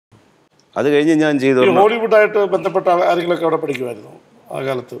അത് കഴിഞ്ഞ് ഞാൻ ചെയ്തു. ഹോളിവുഡായിട്ട് ബന്ധപ്പെട്ട ആരെങ്കിലുമൊക്കെ അവിടെ പഠിക്കുമായിരുന്നു ആ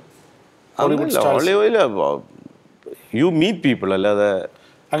കാലത്ത്? യു മീറ്റ് പീപ്പിൾ, അല്ലാതെ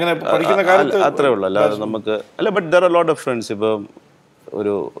അങ്ങനെ പഠിക്കുന്ന കാലത്ത് അത്രേ ഉള്ളൂ. അല്ലാതെ നമുക്ക് അല്ല. But there are lot of friends. ഇപ്പം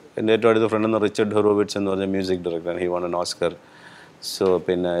ഒരു എൻ്റെ ഏറ്റവും അടുത്ത ഫ്രണ്ട് എന്ന് റിച്ചർഡ് ഹൊറോവിറ്റ്സ് എന്ന് പറഞ്ഞ music director, he von an Oscar. So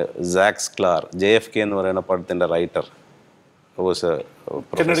പിന്നെ സാക്സ് ക്ലാർ, JFK എന്ന് പറയുന്ന പടത്തിൻ്റെ റൈറ്റർ, വാസ്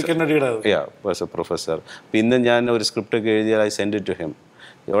എ പ്രൊഫസർ. പിന്നെ ഞാൻ ഒരു സ്ക്രിപ്റ്റ് ഒക്കെ എഴുതിയാൽ I send it to him.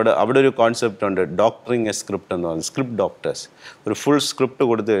 അവിടെ ഒരു കോൺസെപ്റ്റ് ഉണ്ട്, ഡോക്ടറിങ് എ സ്ക്രിപ്റ്റ് എന്ന് പറയുന്നത്. സ്ക്രിപ്റ്റ് ഡോക്ടേഴ്സ് ഒരു ഫുൾ സ്ക്രിപ്റ്റ്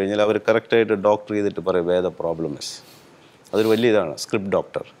കൊടുത്തു കഴിഞ്ഞാൽ അവർ കറക്റ്റായിട്ട് ഡോക്ടർ ചെയ്തിട്ട് പറയും വേർ ദ പ്രോബ്ലം ഇസ്. അതൊരു വലിയ ഇതാണ് സ്ക്രിപ്റ്റ്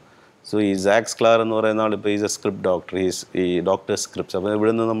ഡോക്ടർ. സോ ഈ സാക്സ് ക്ലാർ എന്ന് പറയുന്ന ആൾ ഇപ്പോൾ ഈസ് എ സ്ക്രിപ്റ്റ് ഡോക്ടർ, ഈ ഡോക്ടേഴ്സ് സ്ക്രിപ്റ്റ്സ്. അപ്പോൾ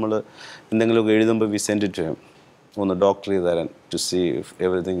ഇവിടെ നിന്ന് നമ്മൾ എന്തെങ്കിലുമൊക്കെ എഴുതുമ്പോൾ V send it to him, ഒന്ന് ഡോക്ടർ ചെയ്ത് തരാൻ, to see if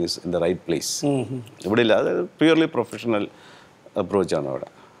everything is in the right place. ഇവിടെ ഇല്ല, അത് പ്യുവർലി പ്രൊഫഷണൽ അപ്രോച്ചാണ് അവിടെ.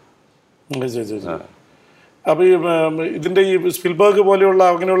 അപ്പോൾ ഈ ഇതിൻ്റെ ഈ സ്പിൽബർഗ് പോലെയുള്ള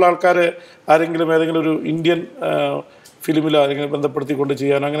അങ്ങനെയുള്ള ആൾക്കാർ ആരെങ്കിലും ഏതെങ്കിലും ഒരു ഇന്ത്യൻ ഫിലിമിലോ ആരെങ്കിലും ബന്ധപ്പെടുത്തിക്കൊണ്ട്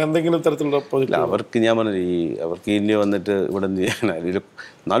ചെയ്യാൻ അങ്ങനെ എന്തെങ്കിലും തരത്തിലുള്ള പ്രോജക്റ്റ്? അവർക്ക് ഞാൻ പറഞ്ഞു, അവർക്ക് ഇന്ത്യ വന്നിട്ട് ഇവിടെ എന്ത് ചെയ്യാൻ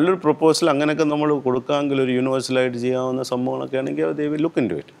നല്ലൊരു പ്രൊപ്പോസൽ അങ്ങനെയൊക്കെ നമ്മൾ കൊടുക്കാമെങ്കിൽ ഒരു യൂണിവേഴ്സലായിട്ട് ചെയ്യാവുന്ന സംഭവങ്ങളൊക്കെ ആണെങ്കിൽ they will look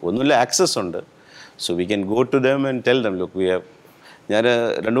into it. ഒന്നുമില്ല, ആക്സസ് ഉണ്ട്. So we can go to them and tell them look we have. ഞാൻ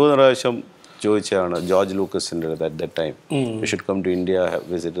 2-3 പ്രാവശ്യം ചോദിച്ചതാണ് George ലൂക്കസിൻ്റെ at that time, you should come to India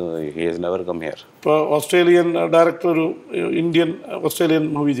visit. He has never come here. ഇപ്പോൾ Australian director ഒരു Indian Australian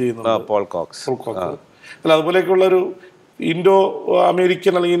movie ചെയ്യുന്നു, Paul Cox. അല്ല അതുപോലെയൊക്കെയുള്ളൊരു Indo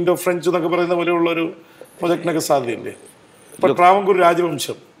American അല്ലെങ്കിൽ Indo French എന്നൊക്കെ പറയുന്ന പോലെയുള്ളൊരു പ്രൊജക്റ്റിനൊക്കെ സാധ്യതയില്ലേ? ഇപ്പോൾ ട്രാവൻകൂർ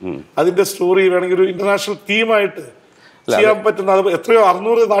രാജവംശം, അതിൻ്റെ സ്റ്റോറി വേണമെങ്കിൽ ഒരു ഇന്റർനാഷണൽ തീമായിട്ട് ചെയ്യാൻ പറ്റുന്ന, അത് എത്രയോ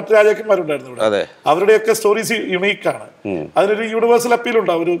 600 നാട്ടുരാജാക്കന്മാരുണ്ടായിരുന്നു ഇവിടെ, അവരുടെയൊക്കെ സ്റ്റോറീസ് യുണീക്കാണ്. അതിനൊരു യൂണിവേഴ്സൽ അപ്പീൽ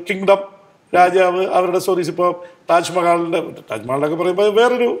ഉണ്ടാവും. ഒരു കിങ്ഡം, രാജാവ്, അവരുടെ സ്റ്റോറീസ്. ഇപ്പോൾ താജ്മഹലിനൊക്കെ പറയുമ്പോൾ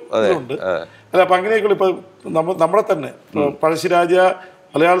വേറൊരു ഇതുണ്ട് അല്ല. അപ്പം അങ്ങനെയൊക്കെയുള്ള ഇപ്പോൾ നമ്മളെ തന്നെ പഴശ്ശിരാജ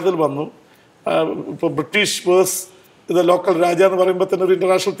മലയാളത്തിൽ വന്നു. ഇപ്പോൾ ബ്രിട്ടീഷ് വേഴ്സ് ഇത് ലോക്കൽ രാജ എന്ന് പറയുമ്പോൾ തന്നെ ഒരു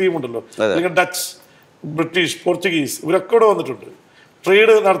ഇന്റർനാഷണൽ തീമുണ്ടല്ലോ. അല്ലെങ്കിൽ ഡച്ച്, ബ്രിട്ടീഷ്, പോർച്ചുഗീസ് ഇവരൊക്കെ ഇവിടെ വന്നിട്ടുണ്ട്,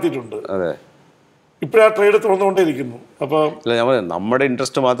 ട്രേഡ് നടത്തിയിട്ടുണ്ട്. ഇപ്പോഴാ ട്രേഡ് തുറന്നുകൊണ്ടേയിരിക്കുന്നു. അപ്പോൾ നമ്മുടെ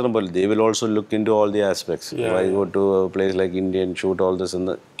ഇൻട്രസ്റ്റ് മാത്രം പോലെ they will also look in to all the aspects. I go to place like India and shoot all this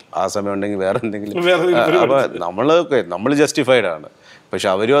എന്ന് ആ സമയം ഉണ്ടെങ്കിൽ വേറെ എന്തെങ്കിലും. അപ്പോൾ നമ്മൾ ജസ്റ്റിഫൈഡ് ആണ്. പക്ഷെ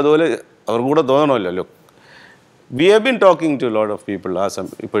അവരും അതുപോലെ അവർക്കും കൂടെ തോന്നണമല്ലോ. We have been talking to lot of people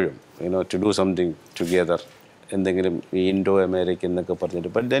ഇപ്പോഴും ടു ഡു സംതിങ് ടുഗെദർ, എന്തെങ്കിലും ഈ ഇൻഡോ അമേരിക്കൻ എന്നൊക്കെ പറഞ്ഞിട്ട്.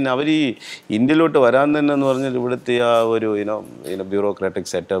 ബട്ട് ദെൻ അവർ ഈ ഇന്ത്യയിലോട്ട് വരാൻ തന്നെ എന്ന് പറഞ്ഞാൽ ഇവിടുത്തെ ആ ഒരു ബ്യൂറോക്രാറ്റിക്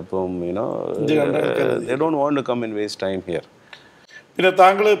സെറ്റപ്പും they don't want to come and waste time here. പിന്നെ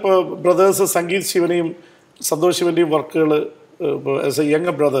താങ്കൾ ഇപ്പോൾ ബ്രദേഴ്സ് സംഗീത് ശിവനെയും സന്തോഷ് ശിവൻ്റെയും വർക്കുകൾ ആസ് എ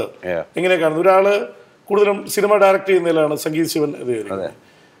യങ് ബ്രദർ എങ്ങനെ കാണുന്നു? ഒരാൾ കൂടുതലും സിനിമ ഡയറക്റ്റ് ചെയ്യുന്നതിലാണ് സംഗീത് ശിവൻ ഇത് ചെയ്യുന്നത്.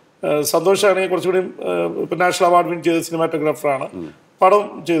 സന്തോഷാണെങ്കിൽ കുറച്ചുകൂടി ഇപ്പോൾ നാഷണൽ അവാർഡ് വിൻ ചെയ്ത സിനിമാറ്റോഗ്രാഫറാണ്, പടം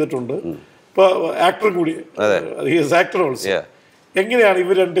ചെയ്തിട്ടുണ്ട്, ഇപ്പോൾ ആക്ടർ കൂടി, ആക്ടർ ഓൾസോ. എങ്ങനെയാണ്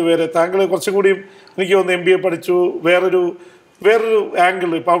ഇവർ രണ്ടുപേരെ താങ്കൾ കുറച്ചും കൂടിയും എനിക്ക് തോന്നുന്നു MBA പഠിച്ചു, വേറൊരു ആംഗിൾ,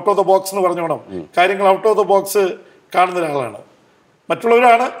 ഇപ്പോൾ ഔട്ട് ഓഫ് ദ ബോക്സ് എന്ന് പറഞ്ഞോണം, കാര്യങ്ങൾ ഔട്ട് ഓഫ് ദ ബോക്സ് കാണുന്ന ഒരാളാണ്.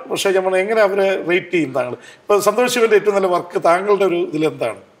 മറ്റുള്ളവരാണ്, പക്ഷേ നമ്മൾ എങ്ങനെ അവരെ റേറ്റ് ചെയ്യും താങ്കൾ? ഇപ്പോൾ സന്തോഷ് ശിവൻ്റെ ഏറ്റവും നല്ല വർക്ക് താങ്കളുടെ ഒരു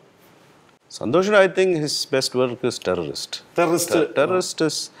ഇതിലെന്താണ്? സന്തോഷിന് I think his best work is terrorist.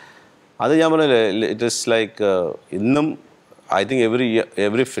 അത് ഞാൻ പറഞ്ഞില്ലേ, ഇറ്റ് ഇസ് ലൈക്ക് ഇന്നും I think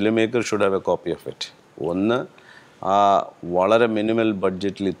every film maker should have A copy of it. ഒന്ന്, ആ വളരെ മിനിമൽ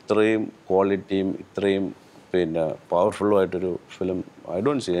ബഡ്ജറ്റിൽ ഇത്രയും ക്വാളിറ്റിയും ഇത്രയും പിന്നെ പവർഫുള്ളുമായിട്ടൊരു film I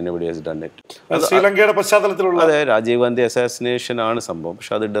don't see anybody has done it. ശ്രീലങ്കയുടെ പശ്ചാത്തലത്തിലുള്ള, അതെ, രാജീവ് ഗാന്ധി അസാസിനേഷൻ ആണ് സംഭവം.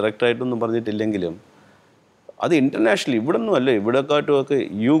 പക്ഷെ അത് ഡയറക്റ്റായിട്ടൊന്നും പറഞ്ഞിട്ടില്ലെങ്കിലും അത് ഇൻ്റർനാഷണലി ഇവിടെ ഒന്നും അല്ല, ഇവിടെക്കാട്ടുമൊക്കെ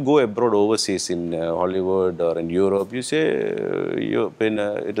you go abroad overseas in Hollywood or in Europe, you say പിന്നെ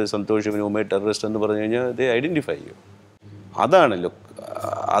ഇത് Santhosh Shivan who made terrorist എന്ന് പറഞ്ഞു കഴിഞ്ഞാൽ ദേ ഐഡൻറ്റിഫൈ യു. അതാണ്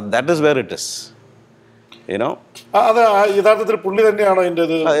that is where it is. അത് യഥാർത്ഥത്തിൽ പുള്ളി തന്നെയാണോ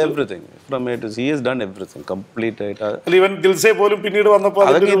everything from A to he has done everything complete ആയിട്ട്. ഈവൻ ദിൽസേ പോലും പിന്നീട് വന്നപ്പോൾ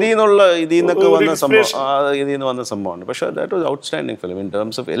അതൊക്കെ ഇതിൽ നിന്നൊക്കെ വന്ന സംഭവമാണ്. പക്ഷേ that was outstanding film in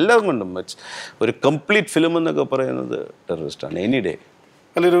terms of എല്ലാം കൊണ്ടും. ഒരു കംപ്ലീറ്റ് ഫിലിം എന്നൊക്കെ പറയുന്നത് ടെററിസ്റ്റാണ് എനി ഡേ.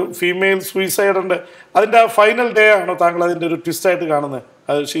 അതിലൊരു ഫീമെയിൽ സൂയിസൈഡ് ഉണ്ട്, അതിൻ്റെ ഫൈനൽ ഡേ ആണോ താങ്കൾ അതിൻ്റെ ഒരു ട്വിസ്റ്റായിട്ട് കാണുന്നത്?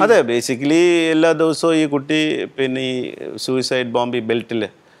 അതെ, ബേസിക്കലി എല്ലാ ദിവസവും ഈ കുട്ടി പിന്നെ ഈ സൂയിസൈഡ് ബോംബ് ഈ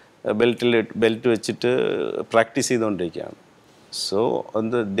ബെൽറ്റ് വെച്ചിട്ട് പ്രാക്ടീസ് ചെയ്തുകൊണ്ടിരിക്കുകയാണ്. So on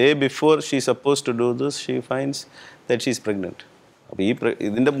the day before she suppose to do this she finds that she is pregnant. അപ്പോൾ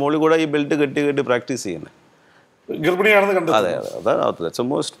ഇതിൻ്റെ മുകളിൽ കൂടെ ഈ ബെൽറ്റ് കെട്ടി പ്രാക്ടീസ് ചെയ്യുന്നത് ഗർഭിണിയാണെന്ന് കണ്ടത്. അതെ, അതാണ് ദാറ്റ്സ് എ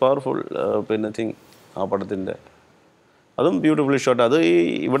മോസ്റ്റ് പവർഫുൾ പിന്നെ തിങ് ആ പടത്തിൻ്റെ. അതും ബ്യൂട്ടിഫുള്ളി ഷോട്ട്. അത് ഈ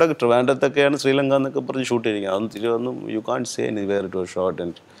ഇവിടെ ട്രിവാൻഡ്രത്തൊക്കെയാണ് ശ്രീലങ്ക എന്നൊക്കെ പറഞ്ഞ് ഷൂട്ട് ചെയ്തിരിക്കുന്നത്. അതൊന്നും തിരിവൊന്നും U can't say any where it was shot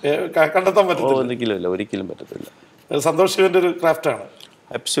and കണ്ടെത്താൻ പറ്റില്ല. ഒരിക്കലും പറ്റത്തില്ല. സന്തോഷ് ശിവൻ്റെ ഒരു ക്രാഫ്റ്റാണ്.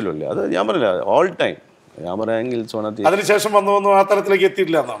 അബ്സല്യൂട്ട്ലി. അത് ഞാൻ പറഞ്ഞില്ല, ഓൾ ടൈം ഞാൻ പറയാമെങ്കിൽ അതിനുശേഷം വന്നു ആ തലത്തിലേക്ക്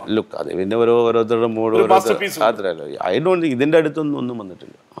എത്തിയിട്ടില്ല എന്നാണ്. ലുക്ക് അത് പിന്നെ ഓരോരുത്തരുടെ മൂഡ് മാത്രമല്ല. ഐ ഡോണ്ട് ഇതിൻ്റെ അടുത്തൊന്നും ഒന്നും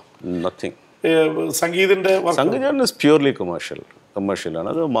വന്നിട്ടില്ല. നത്തിങ്. സംഗീതം ഇസ് പ്യൂർലി കമേഴ്ഷ്യലാണ്.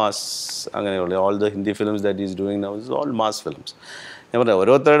 അത് മാസ് അങ്ങനെയുള്ള all the Hindi films that is doing now is all mass films. ഞാൻ പറയാം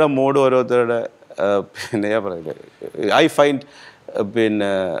ഓരോരുത്തരുടെ മൂഡ് ഓരോരുത്തരുടെ പിന്നെ ഞാൻ പറയില്ലേ, ഐ ഫൈൻഡ്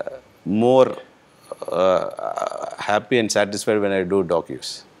പിന്നെ more happy and satisfied when I do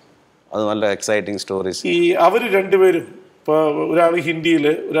ഡോക്യൂസ്. അത് നല്ല എക്സൈറ്റിംഗ് സ്റ്റോറീസ്. ഈ അവർ രണ്ടുപേരും ഇപ്പോൾ ഒരാൾ ഹിന്ദിയിൽ,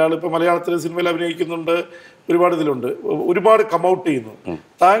 ഒരാൾ ഇപ്പോൾ മലയാളത്തിലെ സിനിമയിൽ അഭിനയിക്കുന്നുണ്ട്, ഒരുപാട് ഇതിലുണ്ട്, ഒരുപാട് കമൗട്ട് ചെയ്യുന്നു.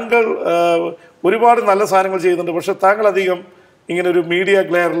 താങ്കൾ ഒരുപാട് നല്ല സാധനങ്ങൾ ചെയ്യുന്നുണ്ട്, പക്ഷെ താങ്കൾ അധികം ഇങ്ങനെ ഒരു മീഡിയ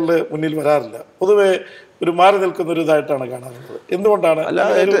ഗ്ലെയറിൽ മുന്നിൽ വരാറില്ല. പൊതുവെ ഒരു മാറി നിൽക്കുന്ന ഒരു ഇതായിട്ടാണ് കാണാറുള്ളത്. എന്തുകൊണ്ടാണ്? അല്ല,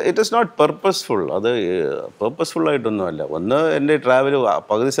 ഇറ്റ് ഇസ് നോട്ട് പർപ്പസ്ഫുൾ. അത് പർപ്പസ്ഫുൾ ആയിട്ടൊന്നുമല്ല. ഒന്ന് എൻ്റെ ട്രാവൽ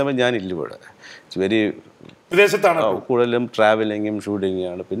പകുതി സമയം ഞാനില്ല ഇവിടെ, ഇറ്റ്സ് വെരി വിദേശത്താണ് കൂടുതലും ട്രാവലിങ്ങും ഷൂട്ടിങ്ങും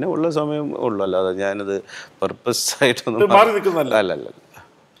ആണ്. പിന്നെ ഉള്ള സമയം ഉള്ളു, അല്ലാതെ ഞാനത് പർപ്പസ് ആയിട്ടൊന്നും മാറി നിൽക്കുന്നല്ല. അല്ലല്ല,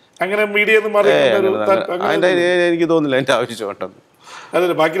 അങ്ങനെ മീഡിയ എനിക്ക് തോന്നുന്നില്ല അതിൻ്റെ ആവശ്യമുണ്ടെന്ന്.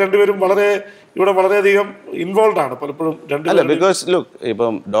 അതല്ല, ബാക്കി രണ്ടുപേരും ഇവിടെ വളരെയധികം ഇൻവോൾവ് ആണ് പലപ്പോഴും. അല്ല, ബിക്കോസ് ലുക്ക്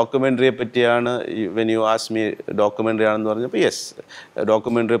ഇപ്പം ഡോക്യുമെൻ്ററിയെ പറ്റിയാണ്, when you ask me documentary ആണെന്ന് പറഞ്ഞപ്പോൾ യെസ്,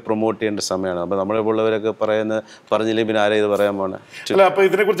 ഡോക്യുമെൻ്ററി പ്രൊമോട്ട് ചെയ്യേണ്ട സമയമാണ്. അപ്പോൾ നമ്മളെ ഉള്ളവരൊക്കെ പറഞ്ഞില്ലേ പിന്നെ ആരാ ഇത് പറയാൻ പോണേ? അല്ല, അപ്പോൾ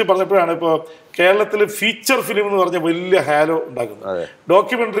ഇതിനെക്കുറിച്ച് പറഞ്ഞപ്പോഴാണ് ഇപ്പോൾ കേരളത്തിൽ ഫീച്ചർ ഫിലിം എന്ന് പറഞ്ഞ വലിയ ഹാലോ ഉണ്ടാക്കുന്നത്.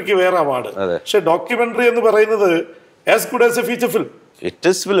 ഡോക്യുമെൻ്ററിക്ക് വേറെ അവാർഡ്. പക്ഷേ ഡോക്യുമെൻ്ററി എന്ന് പറയുന്നത് as good as A feature film.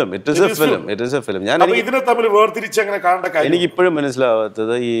 എനിക്കിപ്പോഴും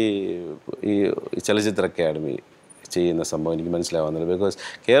മനസ്സിലാവാത്തത് ഈ ചലച്ചിത്ര അക്കാദമി ചെയ്യുന്ന സംഭവം എനിക്ക് മനസ്സിലാവുന്നില്ല. Because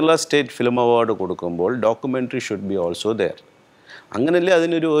Kerala state film award കൊടുക്കുമ്പോൾ documentary should be also there. അങ്ങനല്ലേ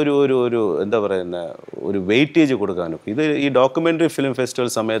അതിനൊരു ഒരു ഒരു ഒരു എന്താ പറയുന്ന ഒരു വെയിറ്റേജ് കൊടുക്കാനും. ഇത് ഈ ഡോക്യുമെൻ്ററി ഫിലിം ഫെസ്റ്റിവൽ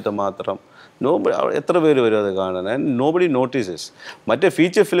സമയത്ത് മാത്രം എത്ര പേര് വരും അത് കാണാൻ? And nobody notices. മറ്റേ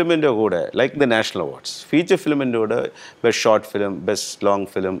ഫീച്ചർ ഫിലിമിൻ്റെ കൂടെ like the national awards, feature ഫിലിമിൻ്റെ കൂടെ best short film, best long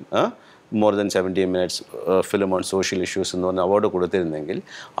film, more than 70 minutes film on social issues എന്ന് പറഞ്ഞ അവാർഡ് കൊടുത്തിരുന്നെങ്കിൽ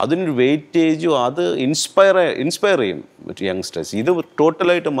അതിനൊരു വെയിറ്റേജും അത് ഇൻസ്പയർ ചെയ്യും യങ്സ്റ്റേഴ്സ്. ഇത്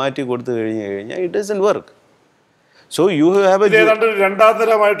ടോട്ടലായിട്ട് മാറ്റി കൊടുത്തു കഴിഞ്ഞാൽ it doesn't work. So you have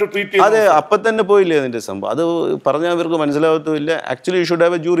രണ്ടാന്തരമായിട്ട് treat. അതെ, അപ്പം തന്നെ പോയില്ലേ അതിൻ്റെ സംഭവം. അത് പറഞ്ഞാൽ അവർക്ക് മനസ്സിലാവത്തുമില്ല. Actually you should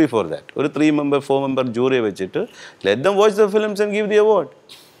have A jury for that. ഒരു 3-member 4-member ജൂറിയെ വെച്ചിട്ട് let them watch the films and give the award.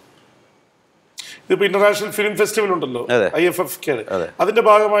 ഇതിപ്പോൾ ഇന്റർനാഷണൽ ഫിലിം ഫെസ്റ്റിവൽ ഉണ്ടല്ലോ, IFFK, അതിന്റെ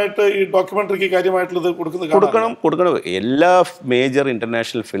ഭാഗമായിട്ട് ഈ ഡോക്യുമെന്ററിക്ക് കാര്യമായിട്ടുള്ളത് കൊടുക്കണം. എല്ലാ മേജർ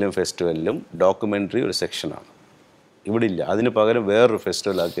ഇന്റർനാഷണൽ ഫിലിം ഫെസ്റ്റിവലിലും ഡോക്യുമെന്ററി ഒരു സെക്ഷനാണ്. ഇവിടെ ഇല്ല. അതിന് പകരം വേറൊരു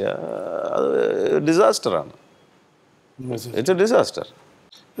ഫെസ്റ്റിവലാക്കിയ അത് ഡിസാസ്റ്ററാണ്. It's A disaster.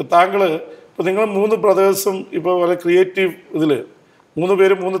 താങ്കൾ ഇപ്പോൾ നിങ്ങൾ 3 ബ്രദേഴ്സും ഇപ്പോൾ വളരെ ക്രിയേറ്റീവ് ഇതിൽ 3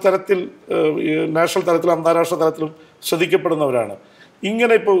 പേരും 3 തരത്തിൽ, നാഷണൽ തലത്തിലും അന്താരാഷ്ട്ര തലത്തിലും ശ്രദ്ധിക്കപ്പെടുന്നവരാണ്.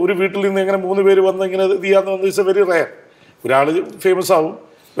 ഇങ്ങനെ ഇപ്പോൾ ഒരു വീട്ടിൽ നിന്ന് എങ്ങനെ 3 പേര് വന്ന് ഇങ്ങനെ ഇത് ചെയ്യാന്ന് വന്നത് ഇറ്റ്സ് എ വെരി റയർ. ഒരാൾ ഫേമസ് ആവും,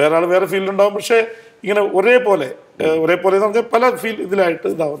 വേറെ ആൾ വേറെ ഫീൽഡുണ്ടാവും, പക്ഷേ ഇങ്ങനെ ഒരേപോലെ എന്ന് പറഞ്ഞാൽ പല ഇതിലായിട്ട്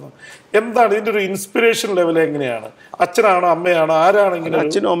ഇതാവുന്നു. എന്താണ് ഇതിൻ്റെ ഒരു ഇൻസ്പിറേഷൻ ലെവൽ? എങ്ങനെയാണ്? അച്ഛനാണോ അമ്മയാണോ ആരാണ് ഇങ്ങനെ?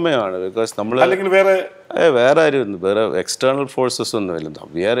 അച്ഛനും അമ്മയാണ്. ബിക്കോസ് നമ്മൾ അല്ലെങ്കിൽ വേറെ ആരും വേറെ എക്സ്റ്റേണൽ ഫോഴ്സസ് ഒന്നുമില്ല.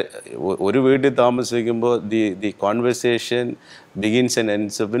 ഒരു വീട്ടിൽ താമസിക്കുമ്പോൾ the conversation begins and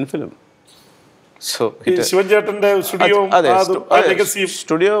ends up in film. Shivan ചേട്ടൻ്റെ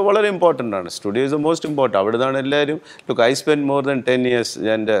സ്റ്റുഡിയോ വളരെ ഇമ്പോർട്ടൻ്റ് ആണ്. Studio is the most important. അവിടെ നിന്നാണ് എല്ലാവരും. Look, I spend more than 10 years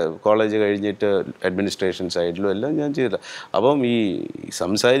എൻ്റെ കോളേജ് കഴിഞ്ഞിട്ട് അഡ്മിനിസ്ട്രേഷൻ സൈഡിലും എല്ലാം ഞാൻ ചെയ്തില്ല. അപ്പം ഈ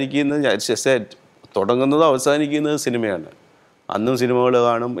സംസാരിക്കുന്നത് തുടങ്ങുന്നതും അവസാനിക്കുന്നത് സിനിമയാണ്. അന്നും സിനിമകൾ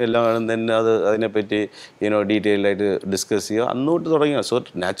കാണും, എല്ലാം കാണും. തന്നെ അതിനെപ്പറ്റി ഡീറ്റെയിൽഡ് ആയിട്ട് ഡിസ്കസ് ചെയ്യുക. അന്നോട്ട് തുടങ്ങിയ. So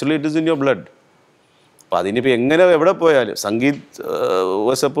naturally it is in your blood. അപ്പം അതിനിപ്പോൾ എങ്ങനെ എവിടെ പോയാലും സംഗീത്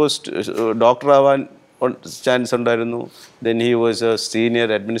വാസ് സപ്പോസ്ഡ് ഡോക്ടർ ആവാൻ ചാൻസ് ഉണ്ടായിരുന്നു. Then he was A senior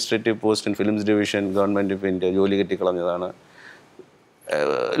administrative post in films division, government of India. ജോലി കിട്ടിക്കളഞ്ഞതാണ്.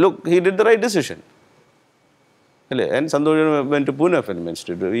 Look, he did the right decision അല്ലേ. And Santhosh when to Pune film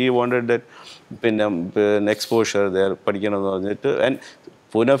institute. He wanted that പിന്നെ exposure there പഠിക്കണമെന്ന് പറഞ്ഞിട്ട്. And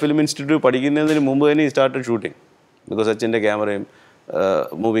Pune film institute പഠിക്കുന്നതിന് മുമ്പ് തന്നെ ഈ started shooting. Because അച്ഛൻ്റെ ക്യാമറയും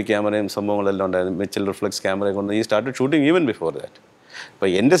മൂവി ക്യാമറയും സംഭവങ്ങളെല്ലാം ഉണ്ടായിരുന്നു. മിച്ചൽ റിഫ്ലെക്സ് ക്യാമറയെ കൊണ്ട് ഈ started shooting even before that. അപ്പോൾ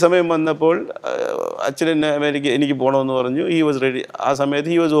എൻ്റെ സമയം വന്നപ്പോൾ അച്ഛൻ എന്നെ എനിക്ക് പോകണമെന്ന് പറഞ്ഞു. He was ready. ആ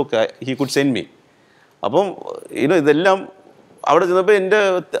സമയത്ത് he was okay, he could send me. അപ്പം ഇതെല്ലാം അവിടെ ചെന്നപ്പോൾ എൻ്റെ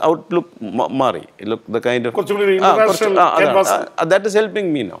ഔട്ട്ലുക്ക് മാറി. Look the kind of that is helping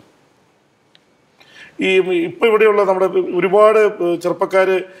me now. ഇപ്പോൾ ഇവിടെയുള്ള നമ്മുടെ ഒരുപാട് ചെറുപ്പക്കാർ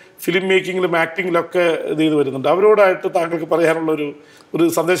ഫിലിം മേക്കിങ്ങിലും ആക്ടിങ്ങിലൊക്കെ ഇത് ചെയ്ത് വരുന്നുണ്ട്. അവരോടായിട്ട് താങ്കൾക്ക് പറയാനുള്ള ഒരു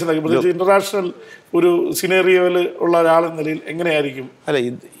സന്ദേശം നൽകുമ്പോൾ ഇന്റർനാഷണൽ ഒരു സിനേറിയോയിൽ ഉള്ള ഒരാളെന്ന നിലയിൽ എങ്ങനെയായിരിക്കും? അല്ല,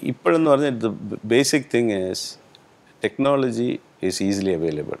 ഇപ്പോഴെന്ന് പറഞ്ഞാൽ the basic thing is technology is easily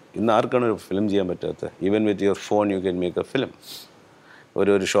available. ഇന്ന് ആർക്കാണ് ഒരു ഫിലിം ചെയ്യാൻ പറ്റാത്തത്? Even with your phone you can make A film.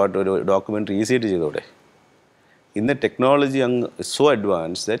 ഒരു ഷോർട്ട്, ഒരു ഡോക്യുമെൻ്ററി ഈസി ആയിട്ട് ചെയ്തോടെ? ഇന്ന് ടെക്നോളജി അങ്ങ് so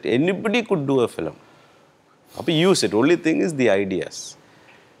advance that anybody could do A film. അപ്പോൾ use it. Only thing is the ideas.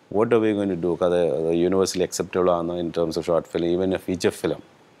 What are we going to do? അത് universally acceptable ആണ് in terms of short film, even A feature film.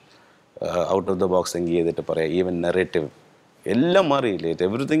 Out of the box എങ്കിൽ ചെയ്തിട്ട് പറയാം. Even narrative എല്ലാം മാറിയില്ലേ?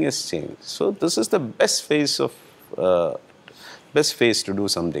 Everything is change. So this is the best face to do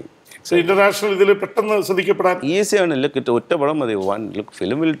something. International ഇതിൽ പെട്ടെന്ന് ശ്രദ്ധിക്കപ്പെടാൻ ഈസിയാണ്. ലുക്ക് ഒറ്റ പടം മതി. Look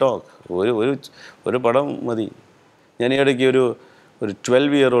film will talk. ഒരു പടം മതി. ഞാൻ ഈ ഇടയ്ക്ക് ഒരു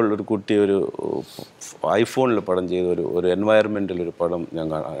 12-year-old ഒരു കുട്ടി ഒരു ഐഫോണിൽ പടം ചെയ്ത ഒരു എൻവയറമെൻറ്റിൽ ഒരു പടം ഞാൻ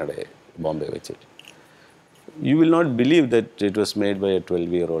കാണാടെ ബോംബെ വെച്ചിട്ട്. You will not believe that it was made by A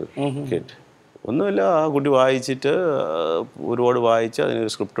 12-year-old kid. ഒന്നുമില്ല, ആ കുട്ടി വായിച്ചിട്ട് ഒരുപാട് വായിച്ച്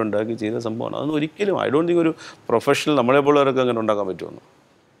അതിനൊരു സ്ക്രിപ്റ്റ് ഉണ്ടാക്കി ചെയ്ത സംഭവമാണ്. അതൊന്നും ഒരിക്കലും ഐ ഡോണ്ട് തിങ്ക് ഒരു പ്രൊഫഷണൽ നമ്മളെപ്പോലുള്ളവരൊക്കെ അങ്ങനെ ഉണ്ടാക്കാൻ പറ്റുമെന്ന്.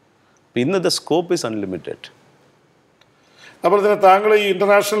 ഇന്ന് ദ സ്കോപ്പ് ഈസ് അൺലിമിറ്റഡ്. അപ്പോൾ തന്നെ താങ്കൾ ഈ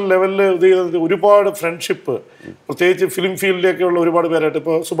ഇന്റർനാഷണൽ ലെവലിൽ ഇത് ചെയ്തത് ഒരുപാട് ഫ്രണ്ട്ഷിപ്പ്, പ്രത്യേകിച്ച് ഫിലിം ഫീൽഡിലേക്കുള്ള ഒരുപാട് പേരായിട്ട്,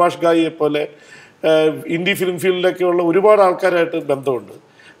 ഇപ്പോൾ സുഭാഷ് ഗായിയെ പോലെ ഇന്ത്യ ഫിലിം ഫീൽഡിലേക്കുള്ള ഒരുപാട് ആൾക്കാരായിട്ട് ബന്ധമുണ്ട്.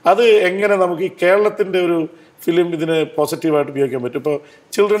 അത് എങ്ങനെ നമുക്ക് ഈ കേരളത്തിൻ്റെ ഒരു ഫിലിം ഇതിന് പോസിറ്റീവായിട്ട് ഉപയോഗിക്കാൻ പറ്റും? ഇപ്പോൾ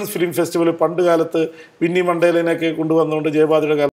ചിൽഡ്രൻസ് ഫിലിം ഫെസ്റ്റിവൽ പണ്ട് കാലത്ത് വിന്നി മണ്ടേലിനെയൊക്കെ കൊണ്ടുവന്നുകൊണ്ട് ജയബാദയുടെ